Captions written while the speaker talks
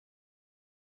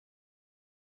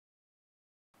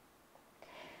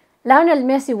Lionel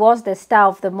Messi was the star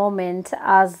of the moment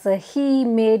as he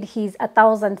made his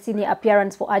 1,000th senior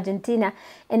appearance for Argentina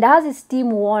and as his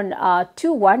team won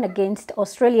 2-1 against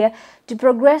Australia to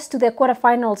progress to the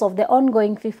quarterfinals of the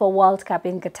ongoing FIFA World Cup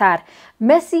in Qatar.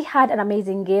 Messi had an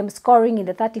amazing game, scoring in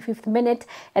the 35th minute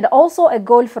and also a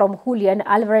goal from Julian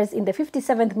Alvarez in the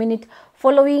 57th minute,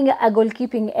 following a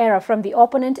goalkeeping error from the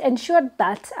opponent, ensured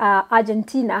that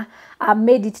Argentina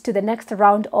made it to the next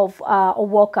round of a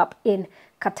World Cup in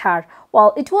Qatar.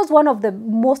 Well, it was one of the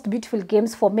most beautiful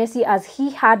games for Messi as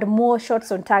he had more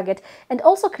shots on target and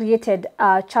also created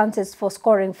chances for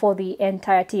scoring for the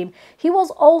entire team. He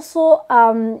was also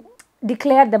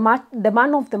declared the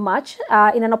man of the match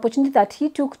in an opportunity that he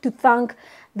took to thank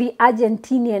the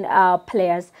Argentinian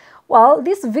players. Well,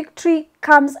 this victory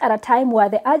comes at a time where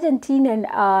the Argentinian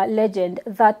legend,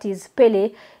 that is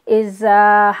Pele,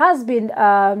 has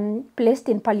been placed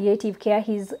in palliative care.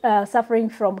 He's suffering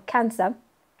from cancer.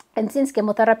 And since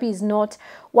chemotherapy is not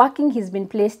working, he's been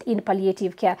placed in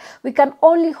palliative care. We can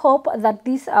only hope that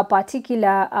this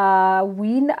particular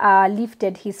win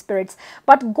lifted his spirits.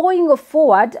 But going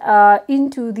forward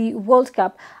into the World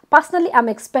Cup, personally, I'm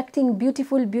expecting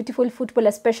beautiful, beautiful football,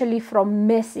 especially from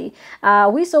Messi.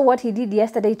 We saw what he did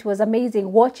yesterday. It was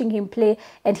amazing watching him play,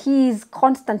 and he is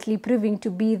constantly proving to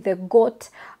be the GOAT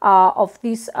of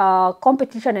this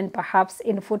competition and perhaps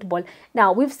in football.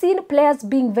 Now, we've seen players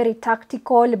being very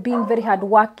tactical, being very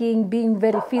hardworking, being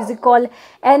very physical,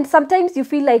 and sometimes you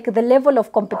feel like the level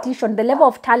of competition, the level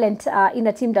of talent in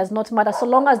a team does not matter so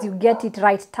long as you get it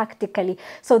right tactically.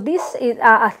 So these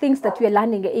are things that we are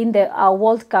learning in the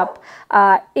World Cup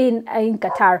in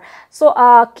Qatar. So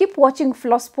keep watching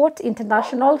Flow Sport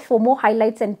International for more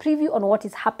highlights and preview on what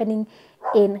is happening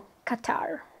in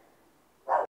Qatar.